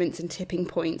key moments and tipping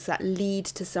points that lead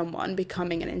to someone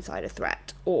becoming an insider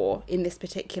threat. Or in this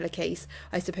particular case,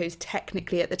 I suppose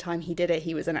technically at the time he did it,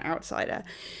 he was an outsider.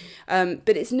 But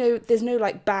there's no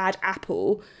like bad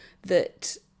apple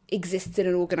that exists in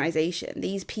an organization.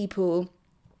 These people,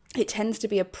 it tends to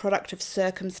be a product of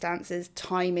circumstances,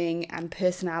 timing, and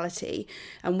personality.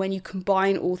 And when you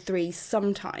combine all three,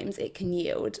 sometimes it can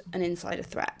yield an insider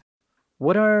threat.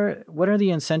 What are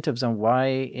the incentives on why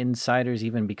insiders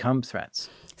even become threats?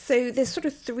 So there's sort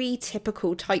of three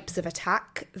typical types of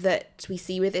attack that we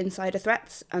see with insider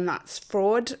threats, and that's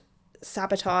fraud,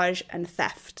 sabotage, and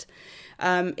theft.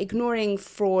 Ignoring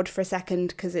fraud for a second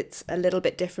because it's a little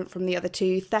bit different from the other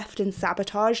two, theft and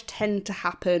sabotage tend to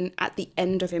happen at the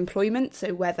end of employment.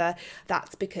 So whether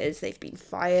that's because they've been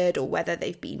fired or whether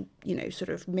they've been, sort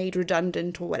of made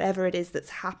redundant or whatever it is that's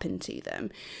happened to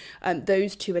them,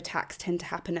 those two attacks tend to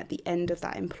happen at the end of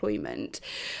that employment.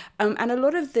 And a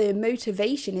lot of the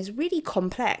motivation is really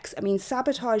complex. I mean,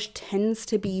 sabotage tends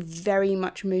to be very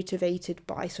much motivated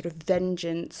by sort of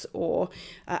vengeance or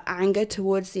anger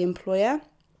towards the employer.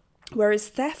 Whereas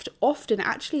theft often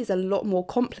actually is a lot more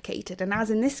complicated. And as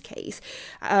in this case,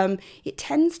 it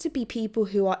tends to be people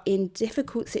who are in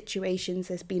difficult situations.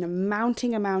 There's been a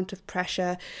mounting amount of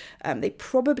pressure. They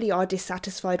probably are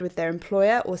dissatisfied with their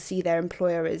employer or see their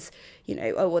employer as,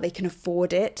 they can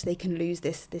afford it. They can lose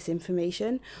this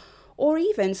information. Or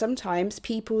even sometimes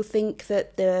people think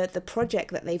that the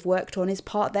project that they've worked on is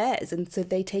part theirs, and so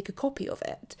they take a copy of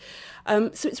it.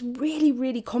 So it's really,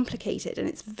 really complicated, and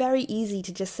it's very easy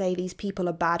to just say these people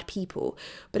are bad people,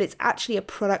 but it's actually a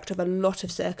product of a lot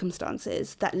of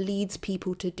circumstances that leads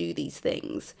people to do these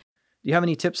things. Do you have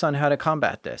any tips on how to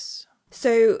combat this?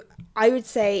 So I would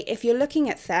say if you're looking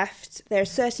at theft, there are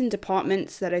certain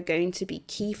departments that are going to be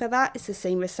key for that. It's the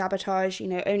same with sabotage.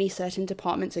 Only certain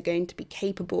departments are going to be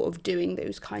capable of doing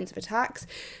those kinds of attacks.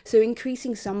 So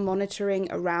increasing some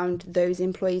monitoring around those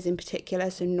employees in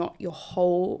particular, so not your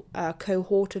whole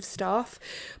cohort of staff,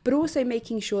 but also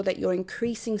making sure that you're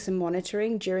increasing some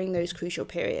monitoring during those crucial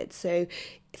periods. So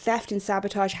theft and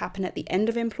sabotage happen at the end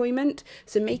of employment.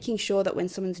 So making sure that when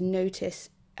someone's notice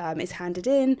is handed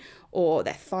in or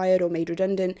they're fired or made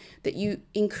redundant, that you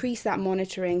increase that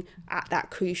monitoring at that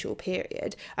crucial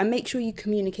period and make sure you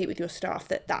communicate with your staff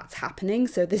that that's happening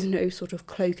so there's no sort of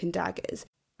cloak and daggers.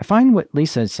 I find what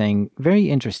Lisa is saying very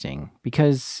interesting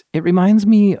because it reminds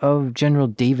me of General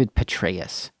David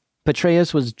Petraeus.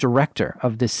 Petraeus was director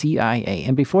of the CIA,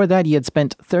 and before that he had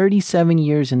spent 37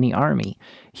 years in the Army.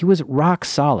 He was rock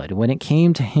solid when it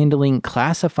came to handling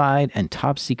classified and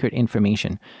top secret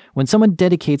information. When someone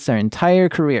dedicates their entire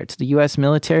career to the U.S.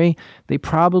 military, they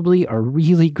probably are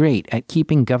really great at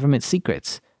keeping government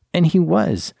secrets. And he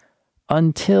was,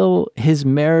 until his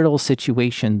marital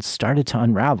situation started to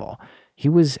unravel. He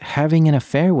was having an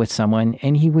affair with someone,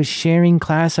 and he was sharing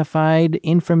classified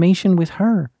information with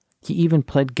her. He even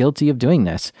pled guilty of doing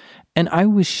this. And I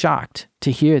was shocked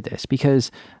to hear this because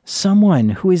someone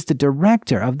who is the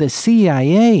director of the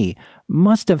CIA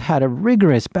must have had a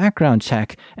rigorous background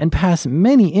check and passed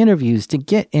many interviews to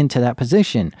get into that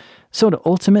position. So to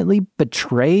ultimately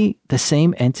betray the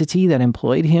same entity that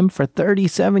employed him for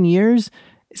 37 years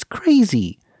is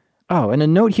crazy. Oh, and a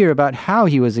note here about how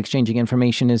he was exchanging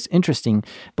information is interesting.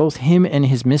 Both him and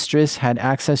his mistress had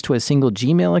access to a single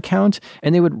Gmail account,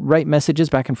 and they would write messages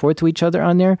back and forth to each other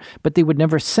on there, but they would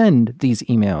never send these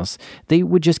emails. They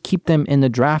would just keep them in the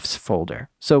drafts folder.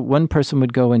 So one person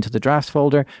would go into the drafts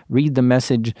folder, read the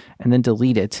message, and then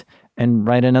delete it, and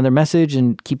write another message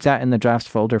and keep that in the drafts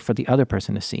folder for the other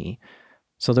person to see.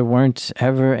 So there weren't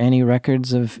ever any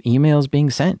records of emails being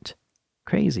sent.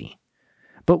 Crazy.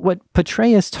 But what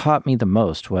Petraeus taught me the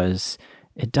most was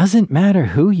it doesn't matter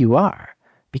who you are,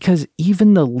 because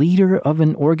even the leader of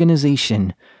an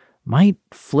organization might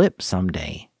flip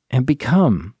someday and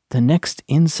become the next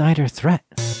insider threat.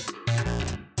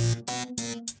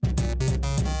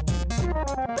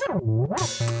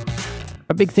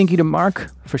 A big thank you to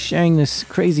Mark for sharing this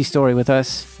crazy story with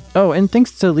us. Oh, and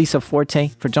thanks to Lisa Forte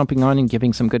for jumping on and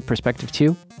giving some good perspective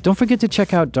too. Don't forget to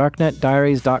check out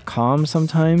darknetdiaries.com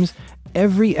sometimes.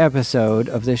 Every episode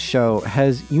of this show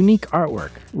has unique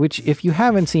artwork, which if you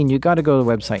haven't seen, you got to go to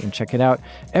the website and check it out.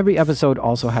 Every episode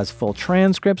also has full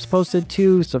transcripts posted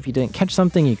too, so if you didn't catch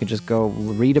something, you can just go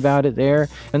read about it there.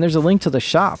 And there's a link to the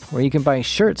shop where you can buy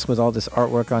shirts with all this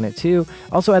artwork on it too.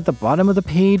 Also at the bottom of the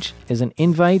page is an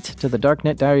invite to the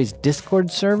Darknet Diaries Discord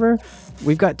server.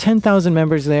 We've got 10,000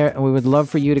 members there, and we would love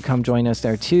for you to come join us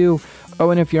there too. Oh,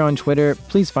 and if you're on Twitter,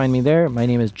 please find me there. My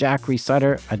name is Jack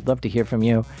Rhysider. I'd love to hear from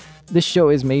you. This show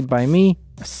is made by me,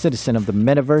 a citizen of the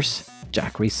metaverse,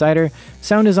 Jack Rhysider.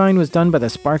 Sound design was done by the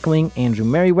sparkling Andrew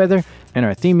Merriweather, and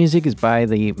our theme music is by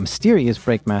the mysterious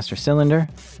Breakmaster Cylinder.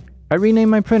 I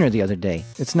renamed my printer the other day.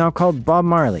 It's now called Bob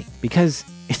Marley, because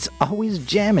it's always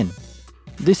jamming.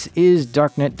 This is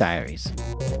Darknet Diaries.